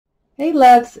Hey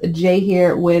loves, Jay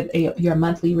here with your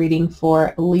monthly reading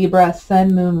for Libra,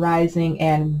 Sun, Moon, Rising,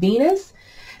 and Venus.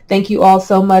 Thank you all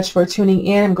so much for tuning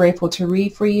in. I'm grateful to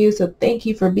read for you, so thank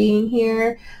you for being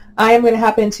here. I am going to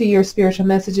hop into your spiritual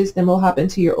messages, then we'll hop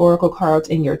into your oracle cards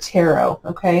and your tarot,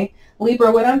 okay?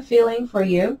 Libra, what I'm feeling for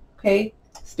you, okay?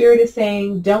 Spirit is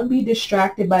saying don't be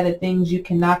distracted by the things you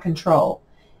cannot control,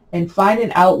 and find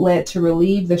an outlet to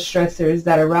relieve the stressors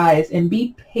that arise, and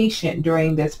be patient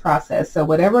during this process. So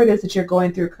whatever it is that you're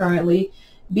going through currently,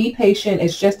 be patient.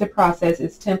 It's just a process.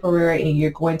 It's temporary, and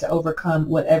you're going to overcome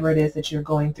whatever it is that you're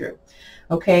going through.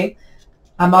 Okay?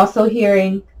 I'm also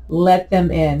hearing let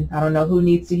them in. I don't know who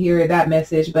needs to hear that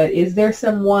message, but is there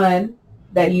someone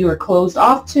that you are closed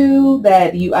off to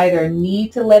that you either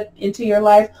need to let into your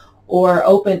life or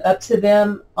open up to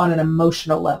them on an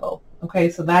emotional level? Okay,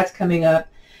 so that's coming up.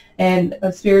 And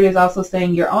Spirit is also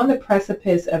saying you're on the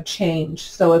precipice of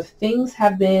change. So if things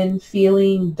have been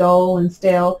feeling dull and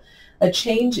stale, a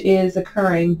change is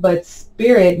occurring, but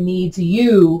Spirit needs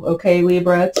you, okay,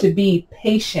 Libra, to be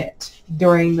patient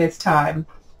during this time.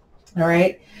 All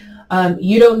right.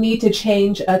 You don't need to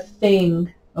change a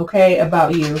thing, okay,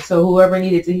 about you. So whoever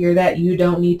needed to hear that, you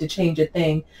don't need to change a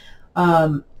thing.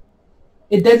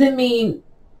 It doesn't mean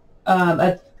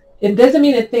a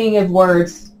thing if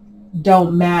words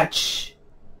don't match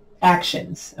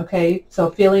actions. Okay, so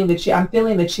I'm feeling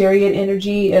the chariot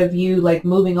energy of you like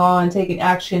moving on, taking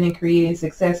action, and creating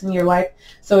success in your life.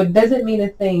 So it doesn't mean a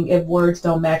thing if words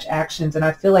don't match actions, and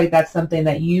I feel like that's something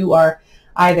that you are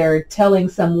either telling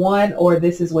someone, or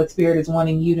this is what Spirit is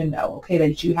wanting you to know, okay,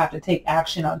 that you have to take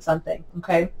action on something.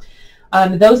 Okay,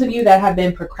 those of you that have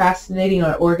been procrastinating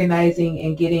on organizing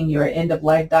and getting your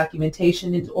end-of-life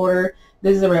documentation in order,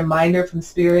 this is a reminder from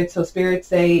Spirit. So Spirit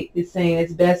is saying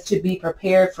it's best to be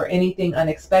prepared for anything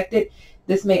unexpected.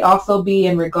 This may also be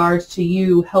in regards to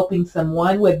you helping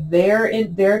someone with their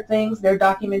things, their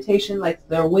documentation, like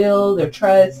their will, their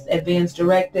trust, advance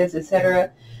directives,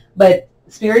 etc. But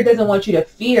Spirit doesn't want you to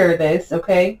fear this,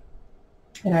 okay?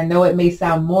 And I know it may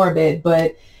sound morbid,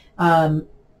 but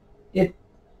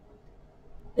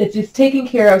if it's taken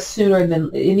care of sooner than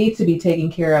it needs to be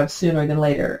taken care of sooner than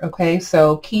later. Okay,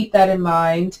 so keep that in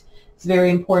mind. It's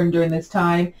very important during this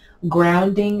time.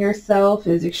 Grounding yourself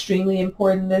is extremely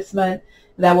important this month.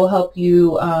 That will help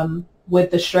you with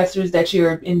the stressors that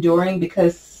you're enduring,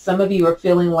 because some of you are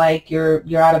feeling like you're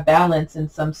out of balance in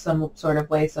some sort of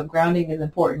way. So grounding is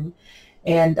important.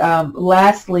 And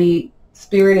lastly,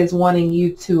 Spirit is wanting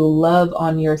you to love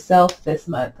on yourself this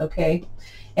month. Okay.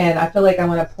 And I feel like I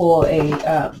want to pull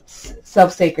a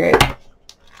self-sacred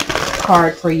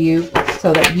card for you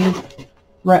so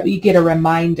that you get a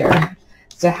reminder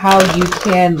to how you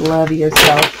can love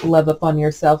yourself, love upon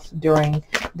yourself during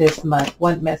this month.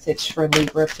 One message for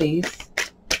Libra, please.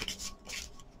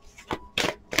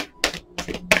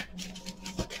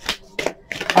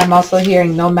 I'm also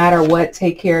hearing no matter what,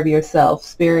 take care of yourself.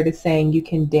 Spirit is saying you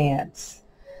can dance.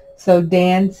 So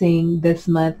dancing this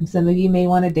month, some of you may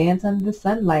want to dance under the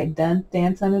sunlight,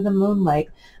 dance under the moonlight,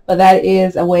 but that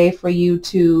is a way for you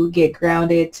to get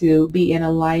grounded, to be in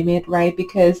alignment, right?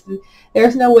 Because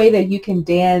there's no way that you can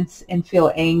dance and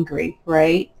feel angry,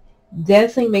 right?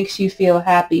 Dancing makes you feel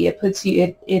happy. It puts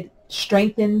you, it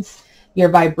strengthens your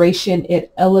vibration.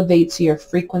 It elevates your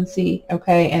frequency,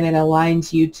 okay? And it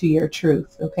aligns you to your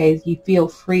truth, okay? You feel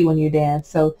free when you dance.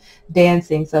 So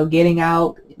dancing, so getting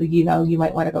out, you know, you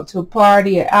might want to go to a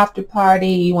party or after party.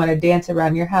 You want to dance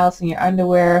around your house in your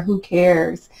underwear. Who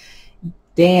cares?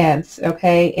 Dance,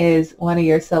 okay, is one of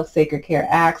your self-sacred care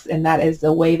acts, and that is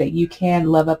the way that you can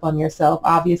love up on yourself.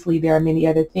 Obviously, there are many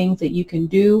other things that you can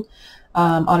do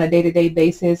on a day-to-day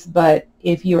basis, but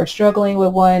if you are struggling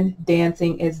with one,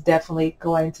 dancing is definitely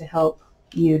going to help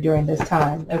you during this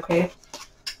time, okay?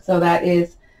 So that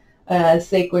is a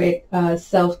sacred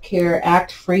self-care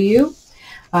act for you.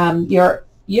 Your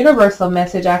universal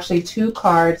message, actually 2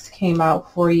 cards came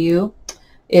out for you,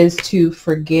 is to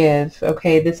forgive.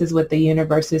 Okay, this is what the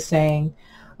universe is saying.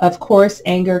 Of course,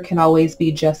 anger can always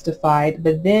be justified,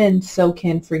 but then so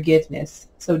can forgiveness.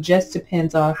 So just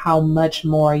depends on how much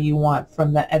more you want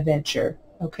from the adventure.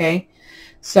 Okay,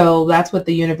 so that's what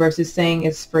the universe is saying,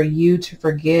 is for you to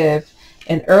forgive.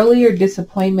 And earlier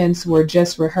disappointments were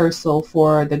just rehearsal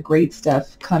for the great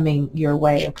stuff coming your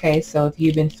way. Okay, so if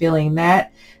you've been feeling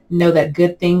that, know that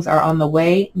good things are on the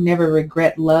way. Never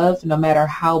regret love, no matter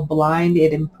how blind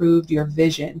it improved your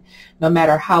vision, no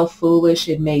matter how foolish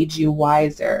it made you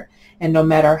wiser, and no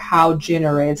matter how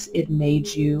generous it made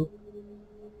you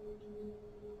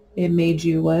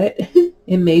what?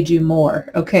 It made you more,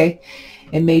 okay?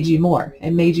 It made you more.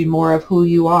 It made you more of who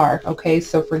you are, okay?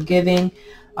 So forgiving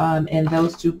And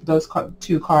those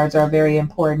two cards are very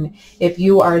important. If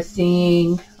you are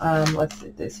seeing, let's see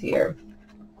this here.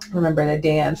 Remember the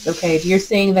dance. Okay, if you're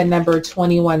seeing the number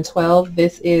 2112,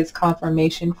 this is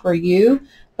confirmation for you,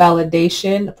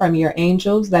 validation from your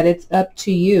angels that it's up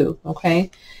to you.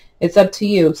 Okay, it's up to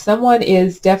you. Someone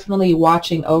is definitely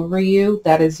watching over you.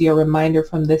 That is your reminder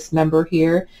from this number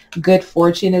here. Good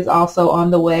fortune is also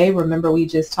on the way. Remember, we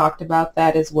just talked about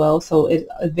that as well. So it's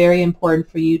very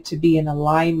important for you to be in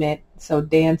alignment. So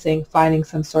dancing, finding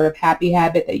some sort of happy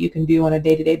habit that you can do on a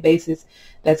day-to-day basis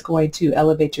that's going to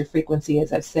elevate your frequency,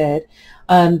 as I've said.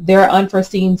 There are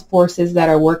unforeseen forces that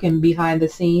are working behind the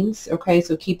scenes. Okay,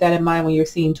 so keep that in mind when you're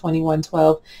seeing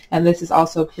 2112. And this is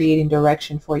also creating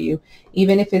direction for you.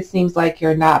 Even if it seems like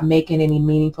you're not making any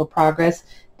meaningful progress,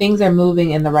 things are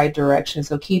moving in the right direction.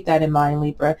 So keep that in mind,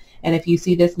 Libra. And if you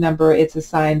see this number, it's a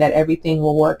sign that everything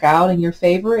will work out in your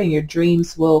favor and your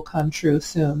dreams will come true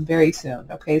soon, very soon.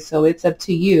 Okay, so it's up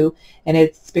to you. And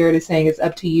Spirit is saying it's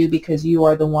up to you because you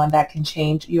are the one that can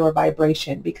change your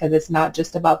vibration, because it's not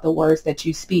just about the words that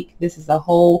you speak. This is a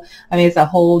whole, it's a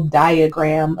whole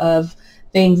diagram of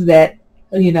things that,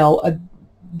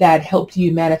 that helped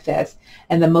you manifest.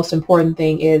 And the most important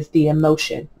thing is the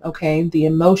emotion. Okay, the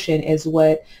emotion is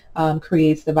what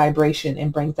creates the vibration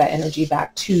and brings that energy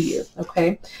back to you.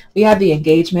 Okay, we have the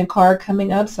engagement card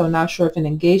coming up. So I'm not sure if an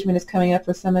engagement is coming up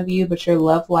for some of you, but your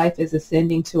love life is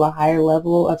ascending to a higher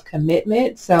level of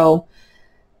commitment. So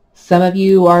some of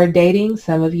you are dating,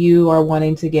 some of you are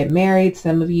wanting to get married,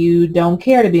 some of you don't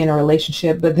care to be in a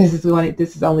relationship, but this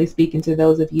is only speaking to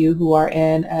those of you who are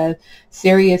in a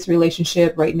serious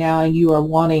relationship right now and you are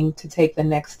wanting to take the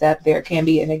next step. There can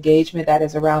be an engagement that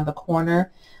is around the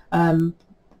corner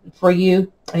for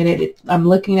you. And I'm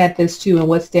looking at this too, and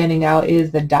what's standing out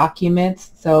is the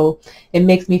documents. So it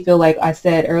makes me feel like I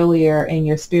said earlier in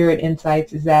your spirit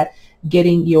insights is that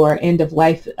getting your end of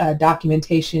life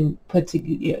documentation put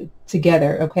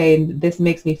together. Okay, and this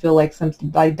makes me feel like some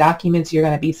documents you're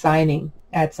going to be signing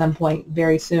at some point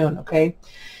very soon. Okay,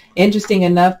 interesting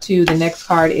enough too, the next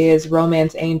card is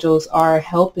romance angels are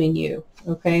helping you.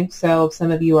 Okay, so if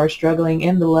some of you are struggling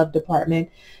in the love department,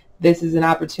 this is an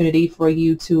opportunity for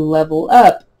you to level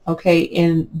up. Okay,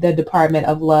 in the department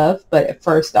of love. But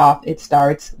first off, it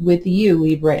starts with you,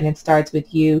 Libra, and it starts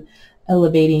with you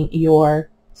elevating your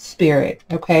spirit.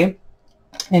 Okay,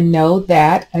 and know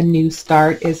that a new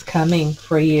start is coming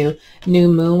for you. New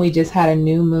moon, we just had a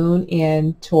new moon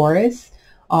in Taurus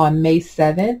on May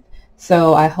 7th.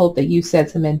 So I hope that you set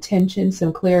some intentions,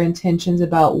 some clear intentions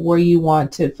about where you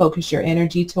want to focus your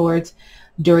energy towards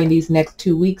during these next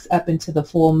 2 weeks up into the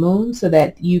full moon, so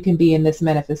that you can be in this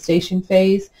manifestation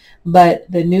phase. But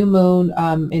the new moon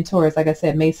in Taurus, like I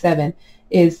said, May 7th,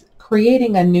 is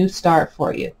creating a new start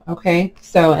for you. Okay,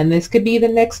 so, and this could be the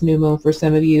next new moon for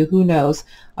some of you, who knows.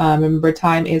 Remember,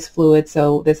 time is fluid,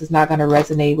 so this is not going to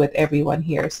resonate with everyone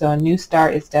here. So a new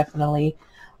start is definitely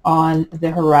on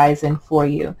the horizon for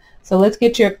you. So let's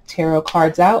get your tarot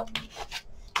cards out.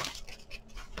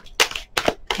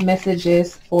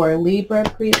 Messages for Libra,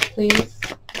 please.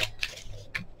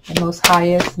 The most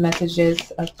highest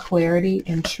messages of clarity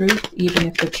and truth, even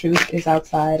if the truth is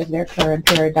outside of their current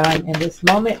paradigm in this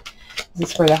moment. This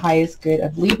is for the highest good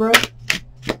of Libra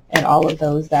and all of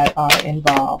those that are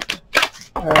involved.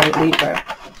 All right, Libra.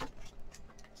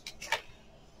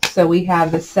 So we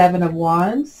have the Seven of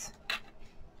Wands,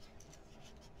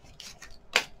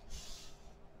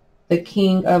 the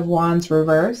King of Wands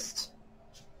reversed,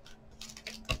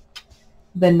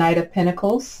 the Knight of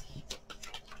Pentacles,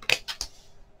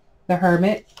 the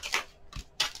Hermit,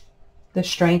 the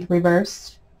Strength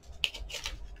reversed,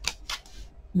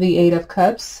 the Eight of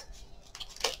Cups,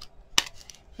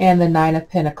 and the Nine of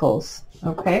Pentacles.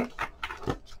 Okay,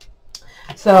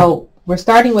 so we're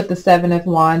starting with the Seven of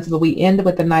Wands, but we end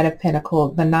with the Nine of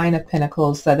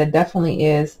Pentacles. So that definitely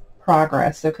is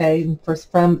progress. Okay, for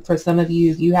some of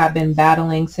you, you have been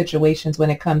battling situations when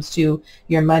it comes to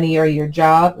your money or your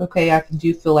job. Okay, I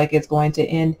do feel like it's going to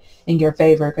end in your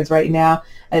favor, because right now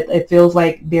it feels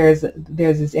like there's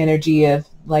this energy of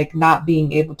like not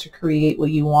being able to create what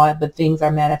you want, but things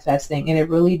are manifesting. And it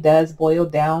really does boil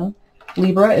down,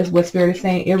 Libra, is what Spirit is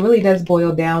saying. It really does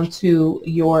boil down to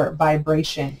your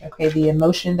vibration. Okay, the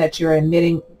emotion that you're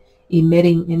emitting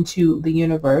into the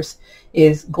universe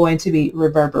is going to be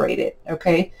reverberated.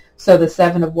 Okay, so the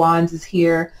Seven of Wands is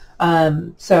here.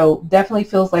 So definitely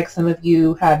feels like some of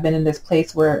you have been in this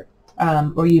place where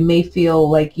or you may feel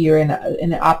like you're in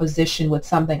an opposition with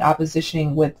something,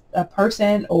 opposition with a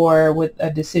person or with a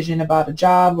decision about a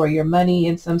job or your money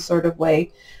in some sort of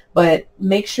way. but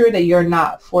make sure that you're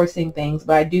not forcing things.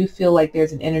 But I do feel like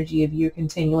there's an energy of you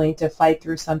continuing to fight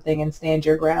through something and stand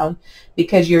your ground,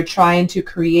 because you're trying to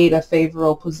create a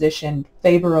favorable position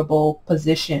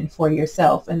for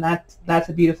yourself. And that's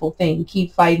a beautiful thing.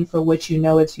 Keep fighting for what you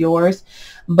know is yours,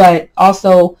 but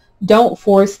also don't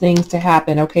force things to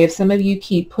happen. Okay, if some of you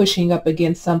keep pushing up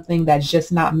against something that's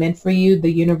just not meant for you,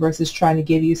 the universe is trying to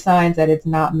give you signs that it's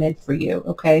not meant for you.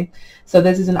 Okay, so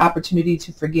this is an opportunity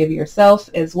to forgive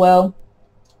yourself as well.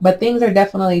 But things are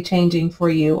definitely changing for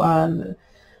you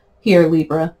here,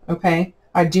 Libra. Okay,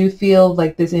 I do feel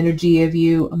like this energy of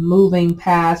you moving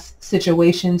past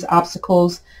situations,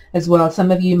 obstacles as well.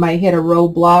 Some of you might hit a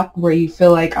roadblock where you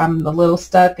feel like I'm a little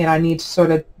stuck and I need to sort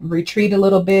of retreat a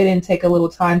little bit and take a little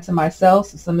time to myself.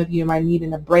 So some of you might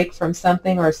needing a break from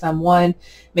something or someone.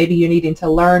 Maybe you're needing to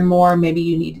learn more. Maybe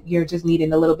you're just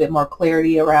needing a little bit more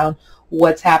clarity around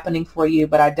what's happening for you.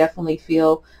 But I definitely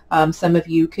feel some of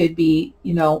you could be,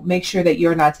 make sure that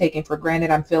you're not taken for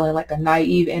granted. I'm feeling like a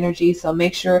naive energy. So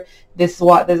make sure this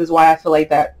is why I feel like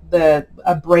that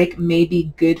a break may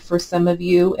be good for some of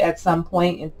you at some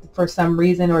point and for some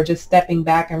reason, or just stepping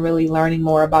back and really learning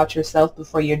more about yourself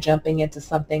before you're jumping into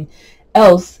something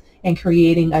else and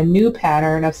creating a new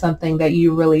pattern of something that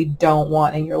you really don't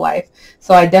want in your life.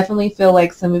 So I definitely feel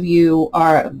like some of you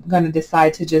are going to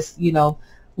decide to just,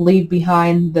 leave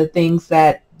behind the things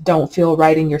that don't feel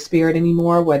right in your spirit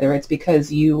anymore, whether it's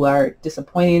because you are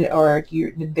disappointed or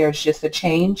there's just a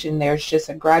change and there's just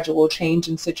a gradual change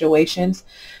in situations.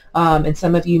 And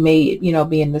some of you may,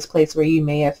 be in this place where you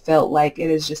may have felt like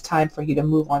it is just time for you to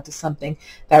move on to something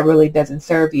that really doesn't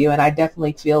serve you. And I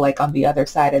definitely feel like on the other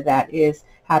side of that is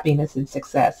happiness and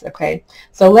success. Okay,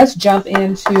 so let's jump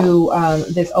into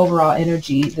this overall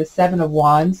energy. The Seven of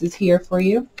Wands is here for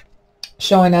you,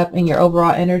 showing up in your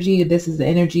overall energy. This is the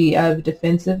energy of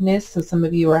defensiveness. So some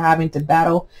of you are having to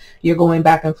battle. You're going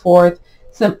back and forth.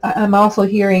 I'm also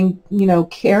hearing,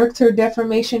 character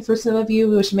deformation for some of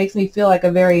you, which makes me feel like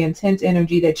a very intense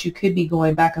energy that you could be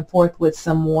going back and forth with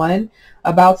someone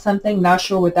about something. Not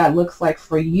sure what that looks like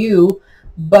for you,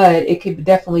 but it could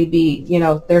definitely be,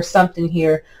 there's something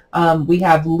here. We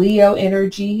have Leo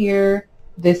energy here.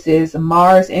 This is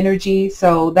Mars energy.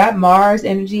 So that Mars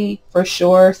energy, for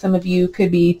sure, some of you could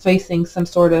be facing some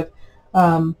sort of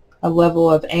a level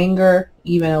of anger,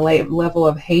 even a level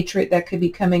of hatred that could be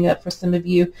coming up for some of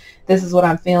you. This is what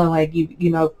I'm feeling like,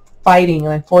 fighting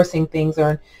and enforcing things,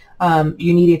 or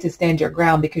you needed to stand your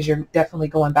ground because you're definitely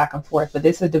going back and forth. But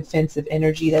this is a defensive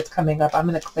energy that's coming up. I'm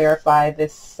going to clarify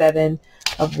this Seven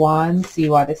of Wands, see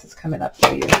why this is coming up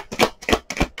for you.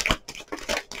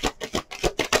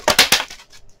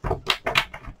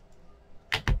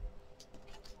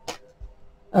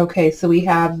 Okay, so we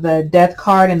have the Death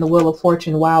card and the Wheel of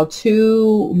Fortune. Wow,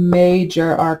 two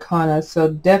major arcana. So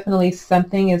definitely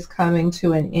something is coming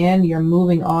to an end. You're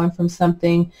moving on from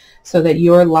something so that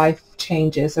your life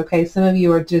changes. Okay, some of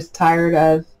you are just tired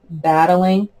of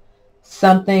battling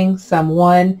something,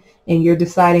 someone, and you're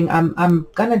deciding, I'm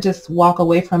going to just walk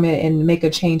away from it and make a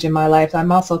change in my life.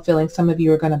 I'm also feeling some of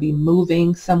you are going to be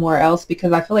moving somewhere else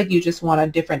because I feel like you just want a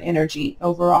different energy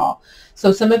overall.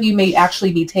 So some of you may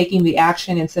actually be taking the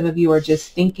action, and some of you are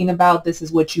just thinking about this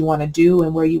is what you want to do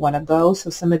and where you want to go. So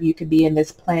some of you could be in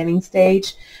this planning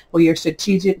stage where you're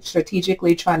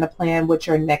strategically trying to plan what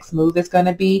your next move is going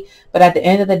to be. But at the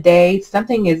end of the day,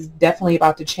 something is definitely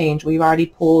about to change. We've already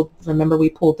pulled, remember we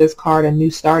pulled this card, a new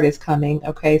start is coming.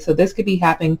 Okay, so this could be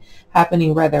happening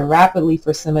rather rapidly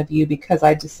for some of you, because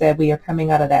I just said we are coming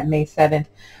out of that May 7th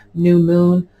new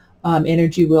moon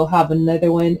energy. We'll have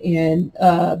another one in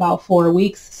about 4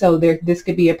 weeks. So this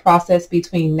could be a process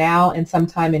between now and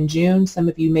sometime in June. Some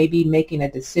of you may be making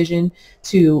a decision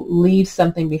to leave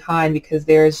something behind because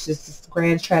there's just this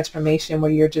grand transformation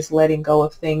where you're just letting go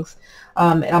of things.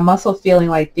 And I'm also feeling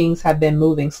like things have been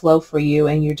moving slow for you,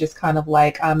 and you're just kind of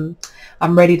like, I'm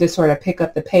ready to sort of pick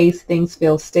up the pace. Things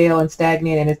feel stale and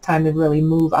stagnant, and it's time to really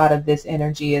move out of this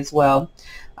energy as well.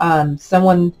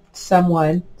 Someone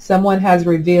has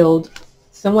revealed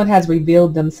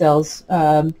themselves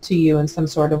to you in some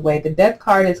sort of way. The Death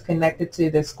card is connected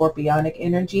to the scorpionic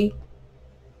energy.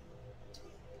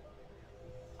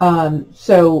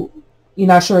 So you're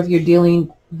not sure if you're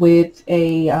dealing with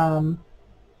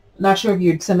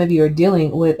some of you are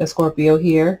dealing with a Scorpio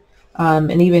here.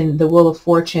 And even the Wheel of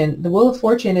Fortune. The Wheel of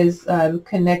Fortune is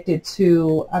connected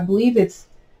to, I believe it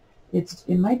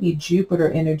might be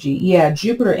Jupiter energy. Yeah,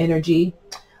 Jupiter energy.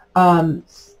 And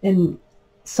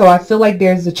So I feel like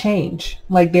there's a change,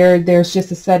 like there's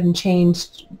just a sudden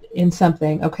change in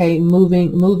something, okay,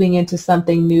 moving into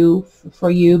something new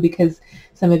for you, because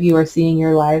some of you are seeing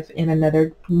your life in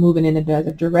another, moving in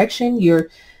another direction. Your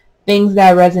things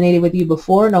that resonated with you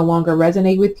before no longer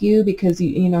resonate with you, because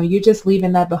you know, you're just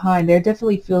leaving that behind. There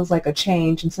definitely feels like a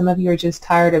change, and some of you are just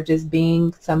tired of just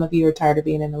being, some of you are tired of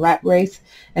being in the rat race,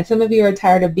 and some of you are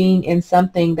tired of being in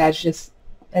something that's just,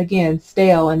 again,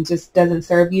 stale and just doesn't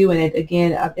serve you, and it,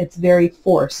 again, it's very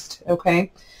forced,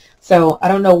 okay? So I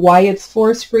don't know why it's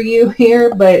forced for you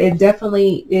here, but it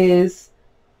definitely is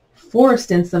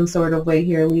forced in some sort of way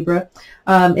here, Libra.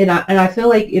 And I feel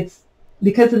like it's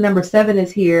because the number 7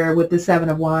 is here with the 7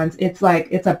 of Wands. It's like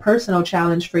it's a personal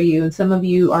challenge for you, and some of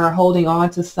you are holding on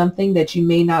to something that you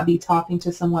may not be talking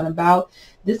to someone about.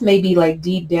 This may be like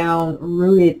deep down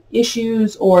rooted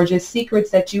issues or just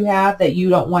secrets that you have that you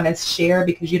don't want to share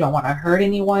because you don't want to hurt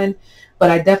anyone.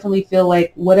 But I definitely feel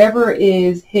like whatever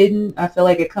is hidden, I feel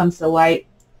like it comes to light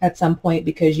at some point,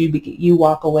 because you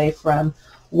walk away from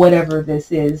whatever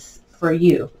this is for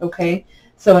you, okay?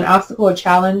 So an obstacle or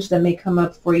challenge that may come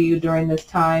up for you during this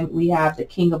time, we have the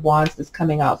King of Wands that's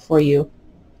coming out for you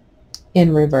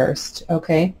in reversed,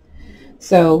 okay?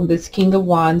 So this King of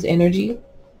Wands energy,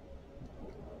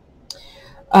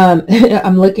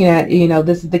 I'm looking at, you know,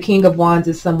 this, the King of Wands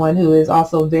is someone who is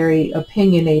also very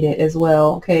opinionated as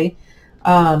well, okay?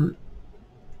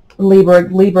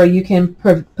 Libra, you can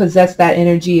possess that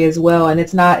energy as well, and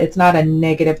it's not a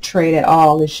negative trait at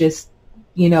all. It's just,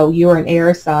 you know, you're an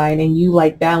air sign and you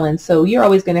like balance, so you're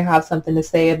always going to have something to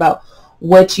say about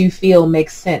what you feel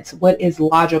makes sense, what is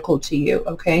logical to you,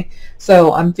 okay?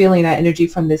 So I'm feeling that energy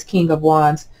from this King of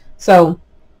Wands. So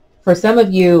for some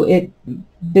of you,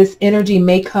 this energy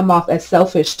may come off as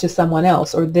selfish to someone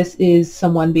else, or this is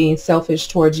someone being selfish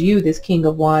towards you, this King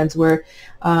of Wands, where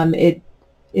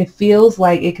it feels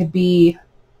like it could be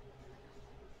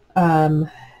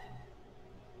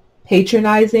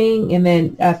patronizing, and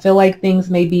then I feel like things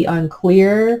may be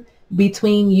unclear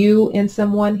between you and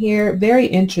someone here. Very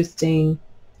interesting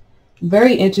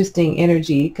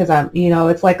energy, because you know,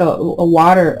 it's like a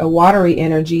watery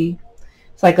energy.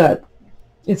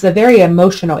 It's a very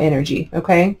emotional energy,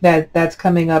 okay, that's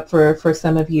coming up for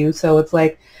some of you. So it's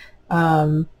like,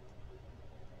 what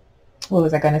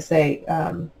was I going to say?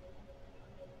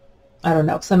 I don't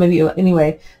know. Some of you,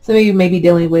 anyway, some of you may be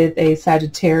dealing with a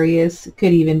Sagittarius,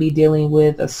 could even be dealing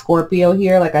with a Scorpio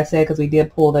here, like I said, because we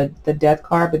did pull the Death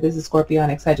card, but this is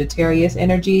Scorpionic Sagittarius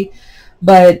energy.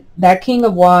 But that King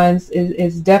of Wands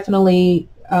is definitely,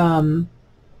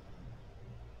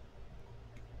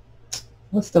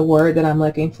 what's the word that I'm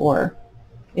looking for?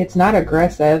 It's not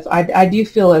aggressive. I do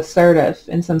feel assertive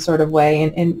in some sort of way,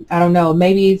 and I don't know,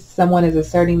 maybe someone is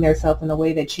asserting themselves in a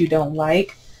way that you don't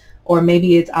like, or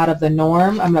maybe it's out of the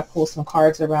norm. I'm going to pull some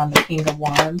cards around the King of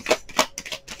Wands.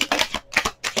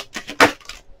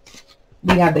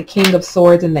 We have the King of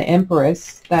Swords and the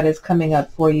Empress that is coming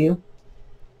up for you.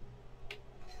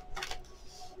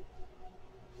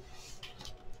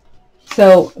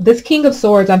 So this King of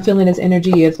Swords, I'm feeling this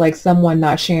energy is like someone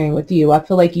not sharing with you. I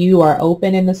feel like you are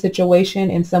open in the situation,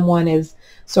 and someone is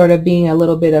sort of being a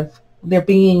little bit of, they're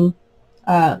being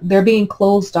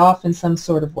closed off in some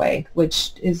sort of way,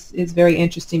 which is very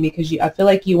interesting, because I feel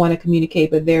like you want to communicate,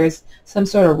 but there's some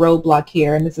sort of roadblock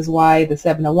here. And this is why the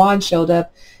 7 of Wands showed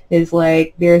up, is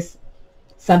like there's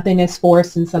something that's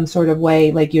forced in some sort of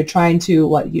way. Like you're trying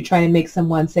to make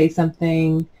someone say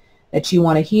something that you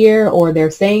want to hear, or they're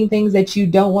saying things that you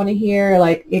don't want to hear.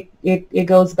 Like it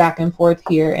goes back and forth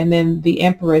here. And then the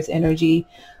Empress energy,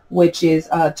 which is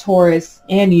Taurus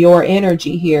and your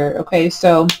energy here. Okay,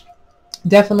 so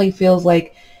definitely feels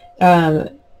like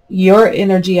your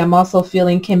energy, I'm also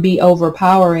feeling, can be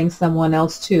overpowering someone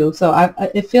else too. So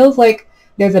it feels like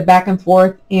there's a back and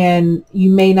forth, and you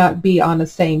may not be on the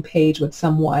same page with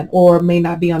someone, or may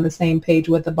not be on the same page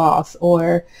with the boss,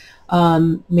 or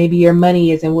maybe your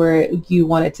money isn't where you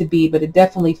want it to be. But it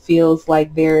definitely feels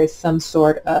like there is some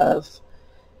sort of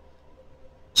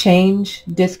change,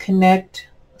 disconnect,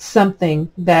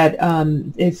 something that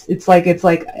it's like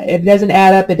it doesn't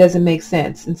add up, it doesn't make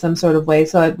sense in some sort of way.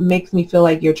 So it makes me feel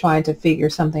like you're trying to figure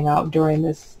something out during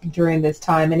this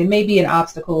time, and it may be an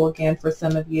obstacle again for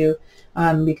some of you,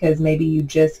 because maybe you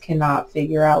just cannot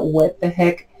figure out what the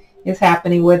heck is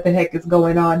happening, what the heck is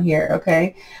going on here.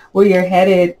 Okay, where you're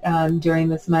headed during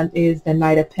this month is the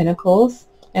Knight of Pentacles.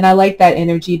 And I like that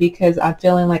energy, because I'm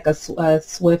feeling like a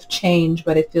swift change,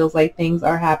 but it feels like things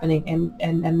are happening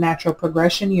in a natural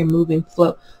progression. You're moving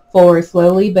forward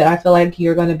slowly, but I feel like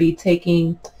you're going to be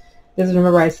taking This is,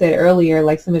 remember I said earlier,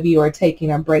 like some of you are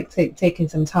taking a break, taking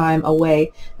some time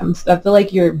away. I feel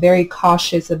like you're very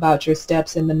cautious about your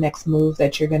steps in the next move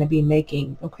that you're going to be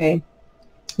making, okay?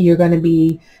 You're going to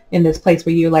be in this place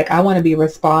where you're like, I want to be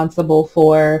responsible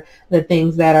for the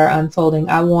things that are unfolding.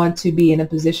 I want to be in a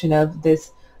position of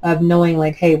this, of knowing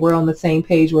like, hey, we're on the same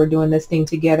page. We're doing this thing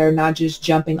together, not just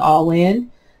jumping all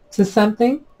in to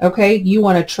something. Okay. You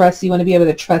want to trust, you want to be able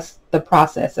to trust the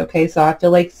process. Okay. So I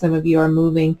feel like some of you are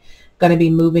going to be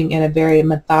moving in a very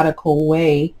methodical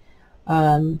way,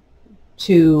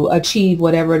 to achieve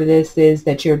whatever this is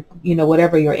that you're,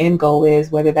 whatever your end goal is,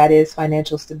 whether that is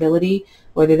financial stability,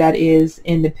 whether that is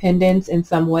independence in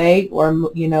some way,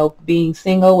 or, being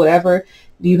single, whatever.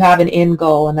 You have an end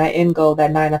goal, and that end goal,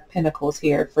 that Nine of Pentacles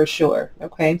here for sure.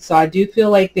 Okay. So I do feel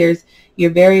like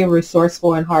you're very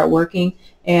resourceful and hardworking.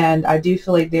 And I do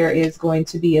feel like there is going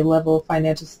to be a level of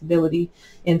financial stability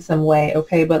in some way.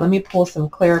 Okay. But let me pull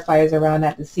some clarifiers around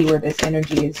that to see where this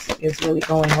energy is really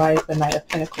going. Why is the Knight of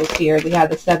Pentacles here? We have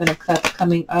the Seven of Cups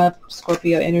coming up,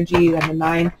 Scorpio energy, and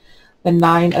the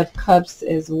Nine of Cups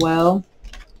as well.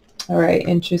 All right.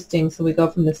 Interesting. So we go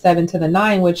from the 7 to the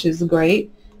 9, which is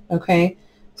great. Okay.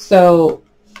 So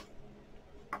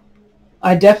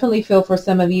I definitely feel for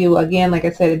some of you, again, like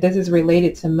I said, this is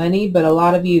related to money, but a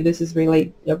lot of you,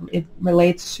 it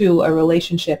relates to a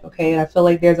relationship. Okay. And I feel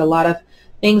like there's a lot of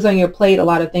things on your plate, a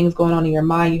lot of things going on in your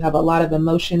mind. You have a lot of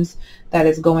emotions that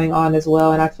is going on as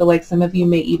well. And I feel like some of you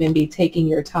may even be taking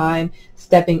your time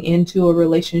stepping into a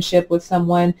relationship with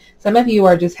someone. Some of you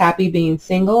are just happy being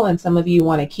single, and some of you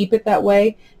want to keep it that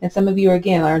way. And some of you,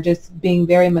 again, are just being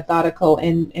very methodical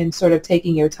and sort of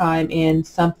taking your time in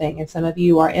something. And some of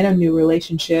you are in a new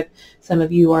relationship. Some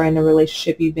of you are in a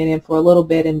relationship you've been in for a little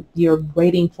bit, and you're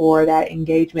waiting for that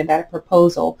engagement, that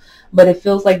proposal. But it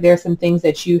feels like there's some things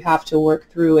that you have to work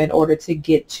through in order to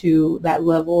get to that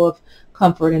level of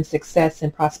comfort and success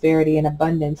and prosperity and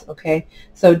abundance. Okay.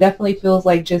 So it definitely feels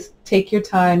like just take your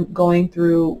time going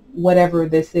through whatever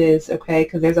this is. Okay.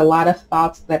 Because there's a lot of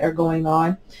thoughts that are going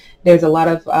on. There's a lot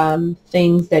of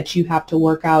things that you have to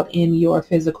work out in your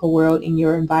physical world, in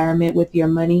your environment, with your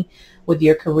money, with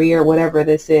your career, whatever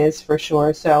this is for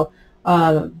sure. So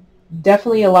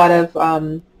definitely a lot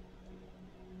of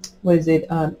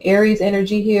Aries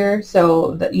energy here.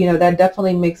 So that, that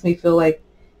definitely makes me feel like,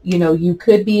 you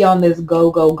could be on this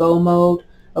go mode.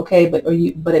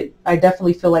 Okay. I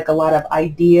definitely feel like a lot of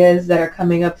ideas that are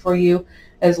coming up for you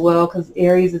as well. Cause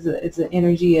Aries it's an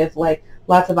energy of like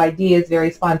lots of ideas, very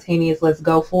spontaneous. Let's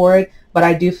go for it. But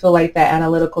I do feel like that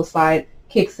analytical side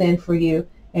kicks in for you,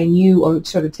 and you are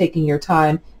sort of taking your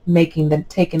time taking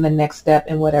the next step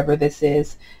in whatever this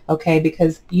is. Okay.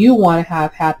 Because you want to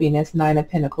have happiness, Nine of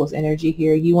Pentacles energy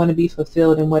here. You want to be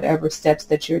fulfilled in whatever steps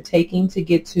that you're taking to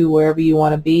get to wherever you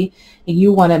want to be, and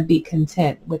you want to be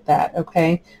content with that.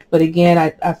 Okay. But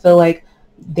again, I feel like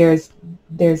there's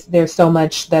so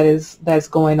much that's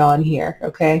going on here.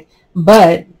 Okay.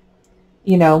 But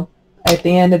at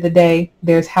the end of the day,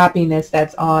 there's happiness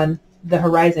that's on the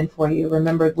horizon for you.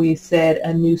 Remember, we said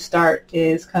a new start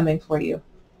is coming for you.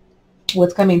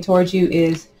 What's coming towards you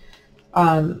is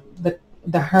the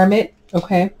Hermit.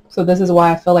 Okay. So this is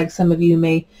why I feel like some of you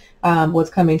may, what's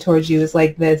coming towards you is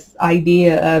like this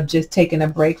idea of just taking a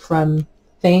break from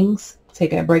things,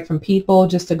 taking a break from people,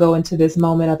 just to go into this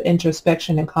moment of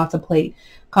introspection and contemplate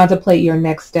your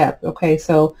next step. Okay.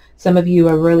 So some of you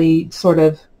are really sort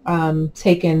of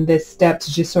taking this step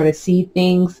to just sort of see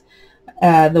things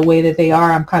the way that they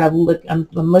are. I'm kind of I'm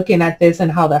looking at this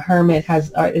and how the Hermit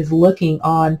is looking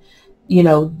on,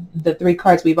 the three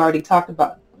cards we've already talked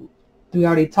about.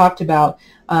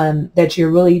 That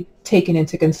you're really taking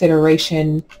into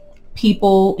consideration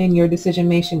people in your decision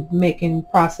making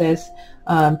process,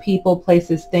 people,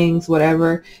 places, things,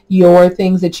 whatever, your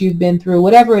things that you've been through,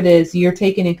 whatever it is, you're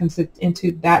taking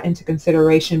into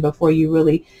consideration before you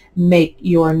really make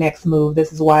your next move.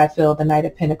 This is why I feel the Knight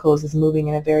of Pentacles is moving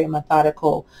in a very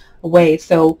methodical way.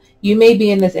 So you may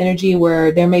be in this energy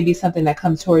where there may be something that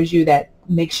comes towards you that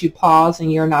makes you pause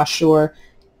and you're not sure,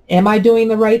 am I doing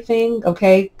the right thing?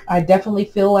 Okay. I definitely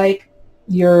feel like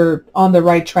you're on the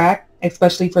right track,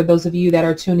 especially for those of you that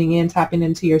are tuning in, tapping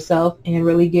into yourself and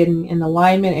really getting in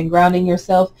alignment and grounding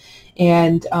yourself,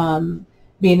 and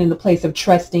being in the place of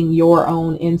trusting your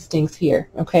own instincts here.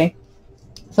 Okay.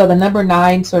 So the number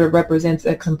 9 sort of represents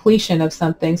a completion of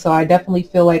something. So I definitely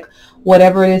feel like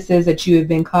whatever this is that you have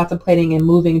been contemplating and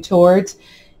moving towards,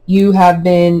 you have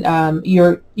been,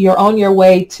 you're on your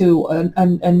way to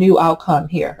a new outcome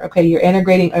here. Okay. You're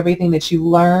integrating everything that you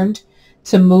learned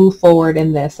to move forward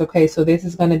in this. Okay, so this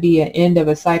is going to be an end of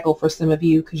a cycle for some of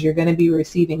you, because you're going to be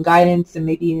receiving guidance and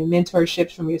maybe even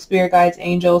mentorships from your spirit guides,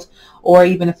 angels, or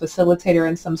even a facilitator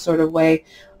in some sort of way.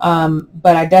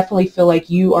 But I definitely feel like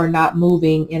you are not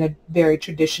moving in a very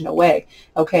traditional way.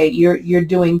 Okay, you're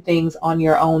doing things on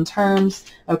your own terms.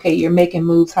 Okay, you're making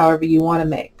moves however you want to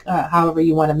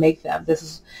make them. This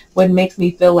is what makes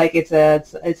me feel like it's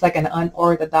like an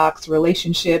unorthodox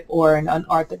relationship or an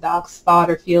unorthodox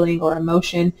thought or feeling or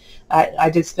emotion.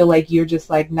 I just feel like you're just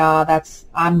like, nah,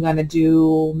 I'm gonna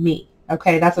do me.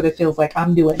 Okay, that's what it feels like.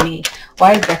 I'm doing me.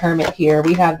 Why is the Hermit here?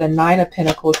 We have the Nine of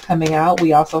Pentacles coming out.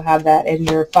 We also have that in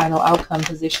your final outcome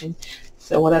position.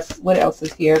 So what else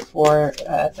is here for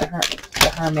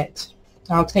the Hermit?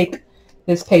 I'll take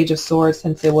this Page of Swords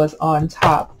since it was on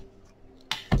top.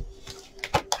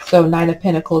 So Nine of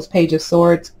Pentacles, Page of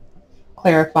Swords,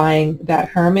 clarifying that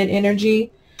Hermit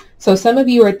energy. So some of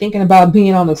you are thinking about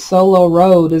being on the solo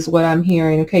road is what I'm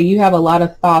hearing. Okay, you have a lot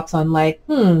of thoughts on like,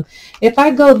 if I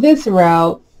go this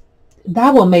route,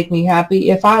 that will make me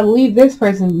happy. If I leave this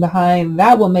person behind,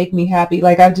 that will make me happy.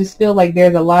 Like, I just feel like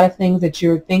there's a lot of things that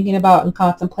you're thinking about and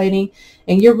contemplating,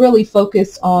 and you're really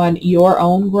focused on your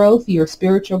own growth, your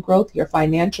spiritual growth, your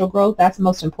financial growth. That's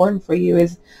most important for you,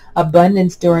 is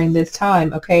abundance during this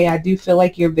time. Okay, I do feel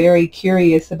like you're very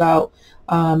curious about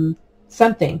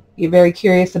something. You're very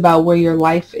curious about where your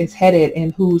life is headed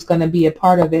and who's going to be a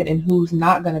part of it and who's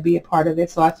not going to be a part of it.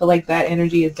 So I feel like that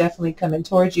energy is definitely coming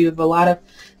towards you, of a lot of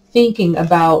thinking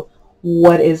about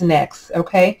what is next.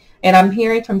 Okay, and I'm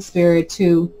hearing from Spirit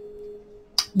to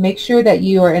make sure that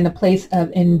you are in a place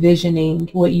of envisioning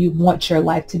what you want your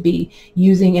life to be,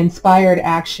 using inspired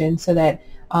action so that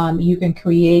you can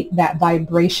create that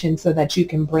vibration so that you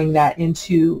can bring that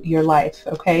into your life.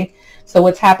 Okay, so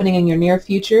what's happening in your near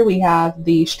future? We have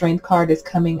the Strength card is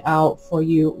coming out for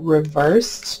you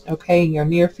reversed. Okay, in your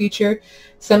near future,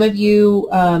 some of you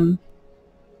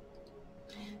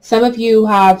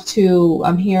have to,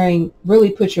 I'm hearing,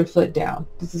 really put your foot down.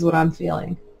 This is what I'm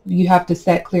feeling. You have to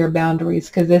set clear boundaries,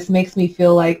 because this makes me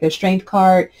feel like the Strength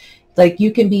card, like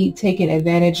you can be taken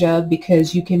advantage of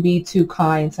because you can be too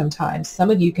kind sometimes.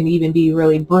 Some of you can even be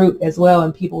really brute as well,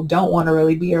 and people don't want to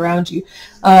really be around you.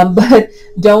 But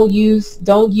don't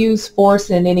use force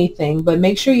in anything, but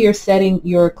make sure you're setting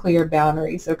your clear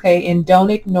boundaries. Okay, and don't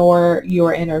ignore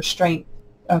your inner strength.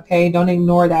 Okay, don't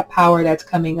ignore that power that's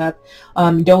coming up.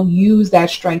 Don't use that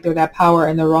strength or that power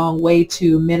in the wrong way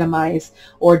to minimize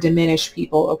or diminish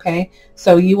people. Okay,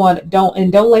 so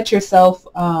don't let yourself,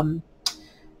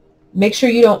 make sure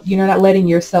you're not letting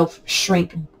yourself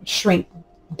shrink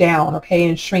down. Okay,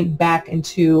 and shrink back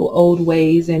into old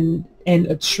ways and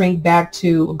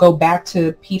go back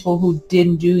to people who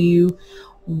didn't do you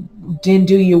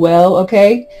well.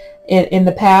 Okay, in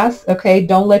the past. Okay,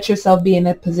 don't let yourself be in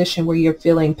a position where you're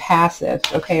feeling passive.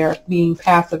 Okay, or being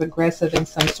passive aggressive in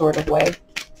some sort of way.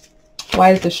 Why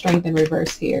is the Strength in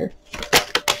reverse here?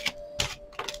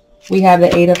 We have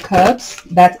the Eight of Cups.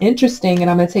 That's interesting, and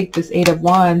I'm going to take this Eight of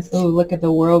Wands. Oh, look at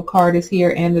the World card is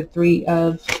here, and the Three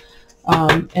of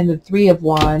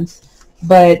Wands.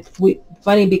 But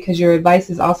funny, because your advice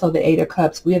is also the Eight of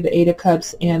Cups. We have the Eight of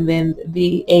Cups and then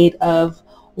the Eight of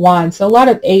Wands. So a lot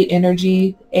of 8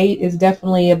 energy. 8 is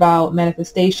definitely about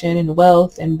manifestation and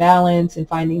wealth and balance and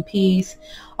finding peace,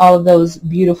 all of those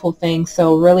beautiful things.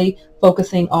 So really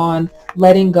focusing on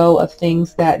letting go of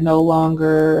things that no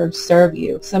longer serve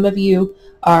you. Some of you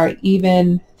are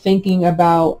even thinking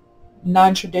about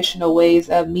non-traditional ways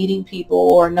of meeting people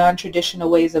or non-traditional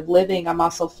ways of living. I'm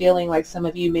also feeling like some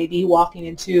of you may be walking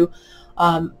into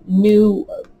new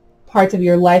parts of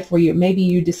your life where maybe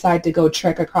you decide to go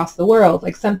trek across the world,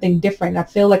 like something different. I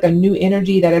feel like a new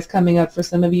energy that is coming up for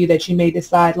some of you, that you may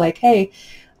decide like, hey,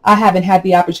 I haven't had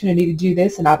the opportunity to do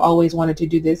this, and I've always wanted to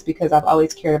do this because I've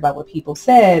always cared about what people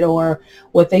said or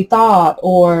what they thought,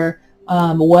 or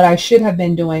what I should have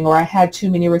been doing, or I had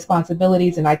too many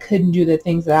responsibilities and I couldn't do the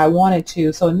things that I wanted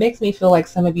to. So it makes me feel like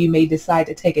some of you may decide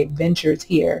to take adventures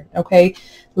here. Okay,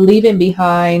 leaving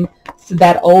behind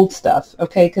that old stuff.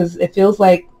 Okay, because it feels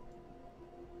like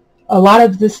a lot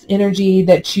of this energy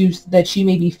that you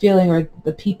may be feeling, or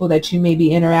the people that you may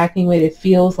be interacting with, it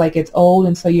feels like it's old,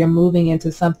 and so you're moving into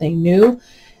something new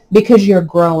because you're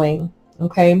growing.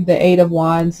 Okay, the Eight of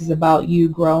Wands is about you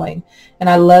growing, and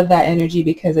I love that energy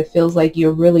because it feels like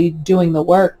you're really doing the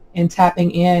work and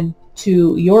tapping in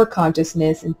to your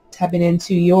consciousness and tapping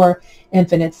into your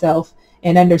infinite self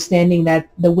and understanding that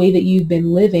the way that you've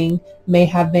been living may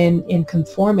have been in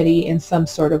conformity in some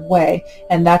sort of way,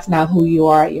 and that's not who you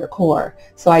are at your core.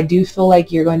 So I do feel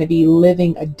like you're going to be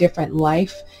living a different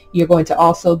life. You're going to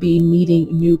also be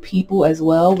meeting new people as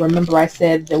well. Remember, I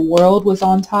said the world was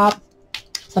on top.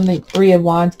 Something, 3 of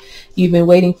Wands. You've been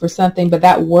waiting for something, but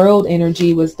that world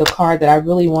energy was the card that I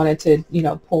really wanted to,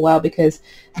 pull out, because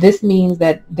this means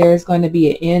that there's going to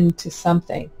be an end to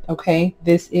something. Okay.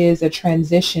 This is a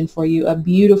transition for you, a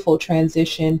beautiful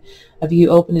transition of you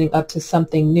opening up to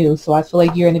something new. So I feel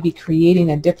like you're going to be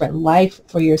creating a different life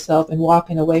for yourself and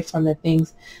walking away from the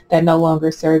things that no longer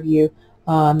serve you.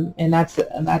 And that's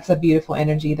a beautiful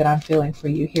energy that I'm feeling for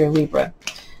you here, Libra.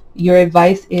 Your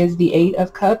advice is the 8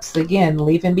 of Cups. Again,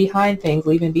 leaving behind things,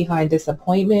 leaving behind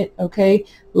disappointment, okay?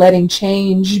 Letting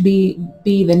change be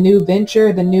the new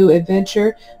venture, the new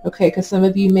adventure, okay? Because some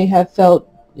of you may have felt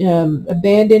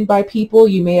abandoned by people.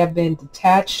 You may have been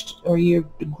detached, or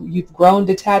you've grown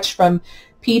detached from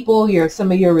people, some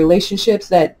of your relationships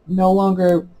that no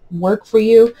longer work for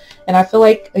you. And I feel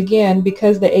like, again,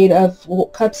 because the 8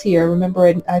 of Cups here,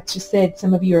 remember, I just said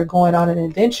some of you are going on an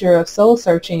adventure of soul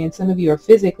searching, and some of you are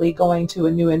physically going to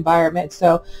a new environment.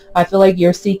 So I feel like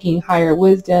you're seeking higher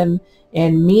wisdom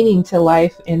and meaning to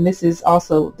life, and this is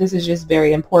just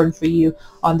very important for you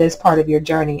on this part of your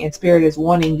journey, and Spirit is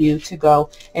wanting you to go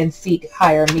and seek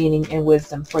higher meaning and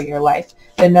wisdom for your life.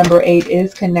 The number 8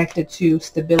 is connected to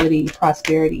stability,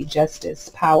 prosperity, justice,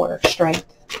 power, strength.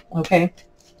 Okay.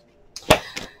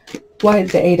 Why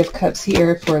is the 8 of Cups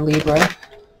here for Libra?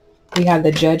 We have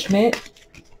the Judgment.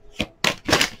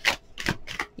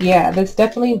 Yeah, that's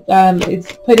definitely,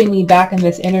 it's putting me back in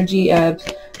this energy of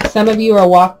some of you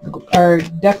are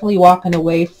definitely walking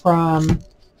away from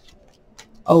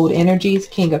old energies.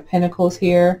 King of Pentacles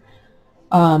here.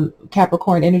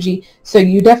 Capricorn energy. So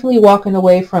you're definitely walking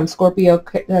away from Scorpio,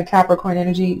 Capricorn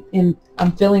energy, and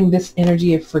I'm feeling this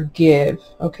energy of forgive.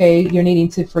 Okay, you're needing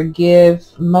to forgive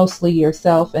mostly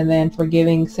yourself, and then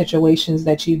forgiving situations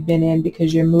that you've been in,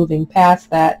 because you're moving past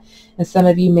that. And some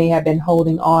of you may have been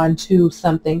holding on to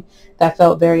something that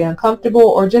felt very uncomfortable,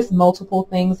 or just multiple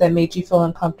things that made you feel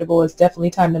uncomfortable. It's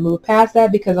definitely time to move past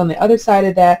that, because on the other side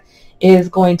of that is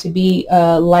going to be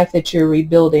a life that you're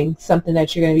rebuilding, something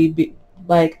that you're going to be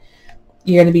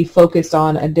you're going to be focused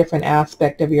on a different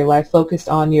aspect of your life, focused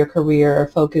on your career, or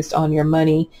focused on your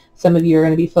money. Some of you are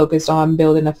going to be focused on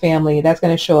building a family. That's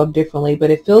going to show up differently,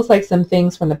 but it feels like some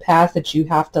things from the past that you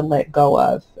have to let go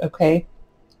of. Okay.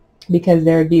 Because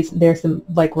there's some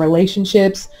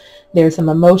relationships, there's some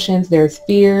emotions, there's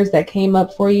fears that came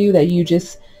up for you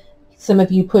that some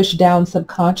of you pushed down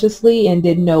subconsciously and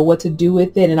didn't know what to do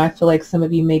with it. And I feel like some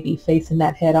of you may be facing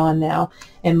that head on now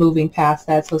and moving past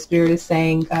that. So Spirit is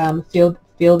saying, feel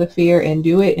the fear and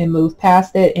do it, and move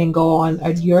past it, and go on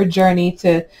your journey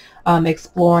to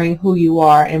exploring who you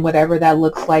are, and whatever that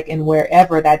looks like, and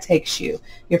wherever that takes you.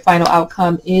 Your final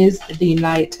outcome is the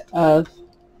 9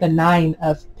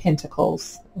 of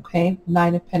Pentacles. Okay.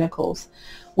 9 of Pentacles,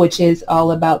 which is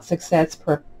all about success,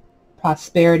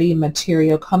 prosperity,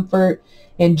 material comfort,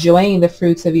 enjoying the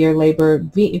fruits of your labor,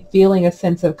 feeling a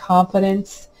sense of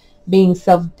confidence, being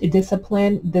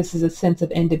self-disciplined. This is a sense of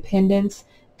independence.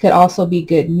 Could also be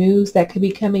good news that could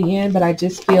be coming in, but I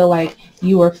just feel like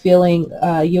you're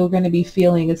going to be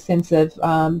feeling a sense of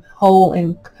whole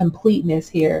and completeness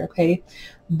here. Okay.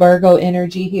 Virgo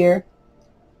energy here.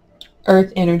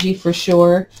 Earth energy for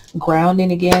sure.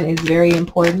 Grounding again is very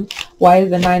important. Why is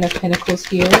the 9 of Pentacles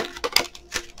here?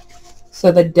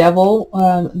 So the devil,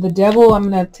 I'm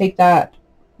going to take that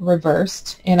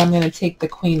reversed, and I'm going to take the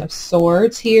Queen of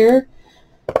Swords here.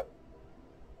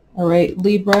 All right,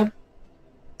 Libra.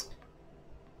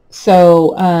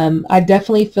 So I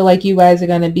definitely feel like you guys are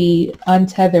going to be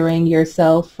untethering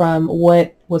yourself from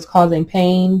what was causing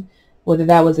pain, whether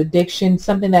that was addiction,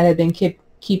 something that had been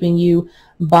keeping you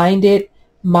binded,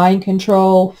 mind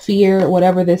control, fear,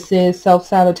 whatever this is,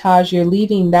 self-sabotage. You're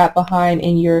leaving that behind,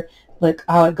 and you're like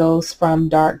how it goes from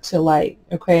dark to light.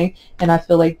 Okay. And I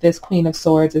feel like this Queen of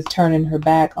Swords is turning her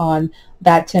back on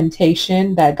that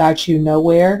temptation that got you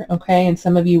nowhere. Okay. And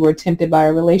some of you were tempted by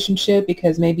a relationship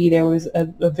because maybe there was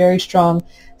a very strong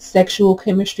sexual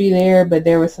chemistry there, but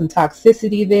there was some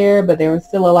toxicity there, but there was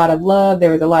still a lot of love.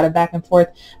 There was a lot of back and forth,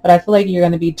 but I feel like you're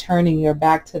going to be turning your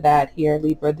back to that here,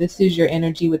 Libra. This is your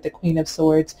energy with the Queen of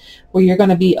Swords, where you're going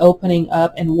to be opening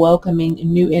up and welcoming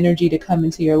new energy to come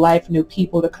into your life, new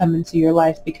people to come into your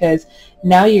life, because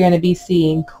now you're going to be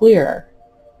seeing clearer.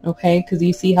 Okay, because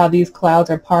you see how these clouds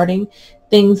are parting.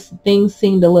 things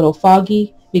seemed a little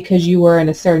foggy because you were in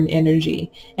a certain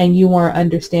energy and you weren't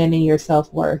understanding your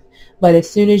self-worth. But as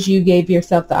soon as you gave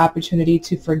yourself the opportunity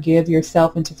to forgive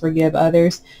yourself and to forgive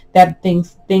others, that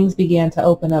things began to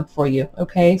open up for you.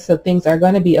 Okay, so things are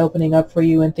going to be opening up for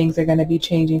you, and things are going to be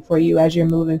changing for you as you're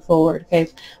moving forward. Okay,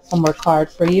 one more card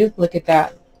for you. Look at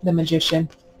that, the Magician.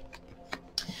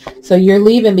 So you're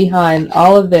leaving behind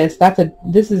all of this.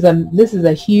 This is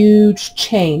a huge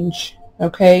change.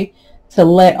 Okay, to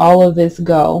let all of this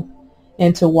go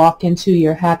and to walk into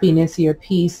your happiness, your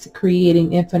peace,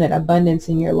 creating infinite abundance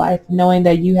in your life, knowing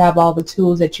that you have all the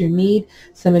tools that you need.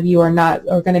 Some of you are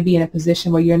going to be in a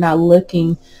position where you're not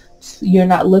looking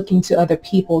to other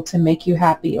people to make you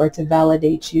happy or to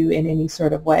validate you in any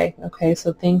sort of way. Okay,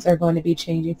 so things are going to be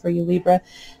changing for you, Libra.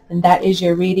 And that is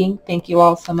your reading. Thank you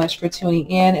all so much for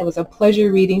tuning in. It was a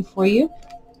pleasure reading for you.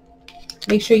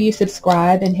 Make sure you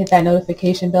subscribe and hit that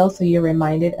notification bell so you're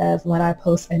reminded of when I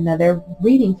post another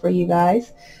reading for you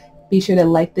guys. Be sure to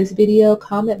like this video,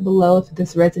 comment below if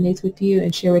this resonates with you,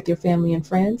 and share with your family and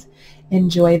friends.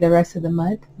 Enjoy the rest of the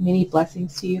month. Many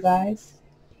blessings to you guys.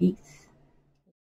 Peace.